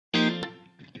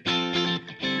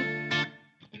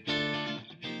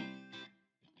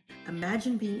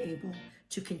Imagine being able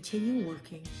to continue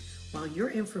working while your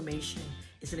information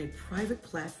is in a private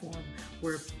platform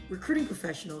where recruiting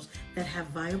professionals that have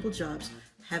viable jobs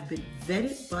have been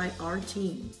vetted by our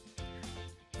team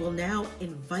will now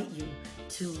invite you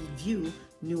to view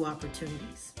new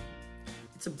opportunities.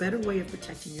 It's a better way of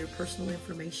protecting your personal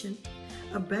information,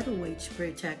 a better way to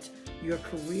protect your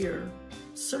career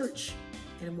search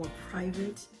in a more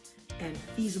private and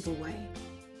feasible way.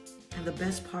 And the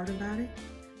best part about it,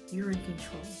 you're in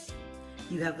control.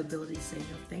 You have the ability to say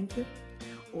no thank you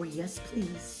or yes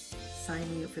please, sign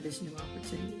me up for this new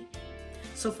opportunity.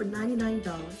 So for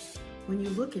 $99, when you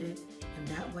look at it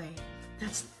in that way,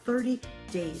 that's 30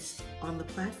 days on the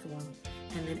platform.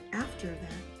 And then after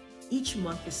that, each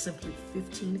month is simply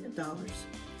 $15.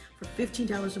 For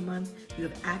 $15 a month, you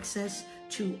have access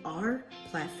to our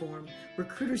platform.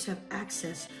 Recruiters have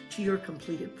access to your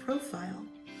completed profile.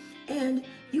 And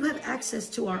you have access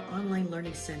to our online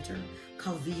learning center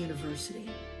called V University.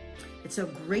 It's a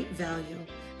great value,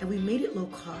 and we made it low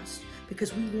cost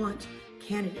because we want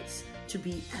candidates to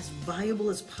be as viable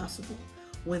as possible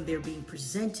when they're being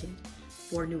presented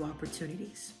for new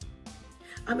opportunities.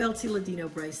 I'm LT Ladino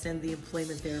Bryson, the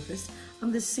employment therapist.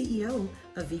 I'm the CEO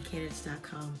of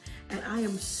vcandidates.com, and I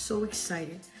am so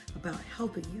excited about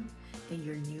helping you in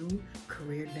your new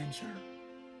career adventure.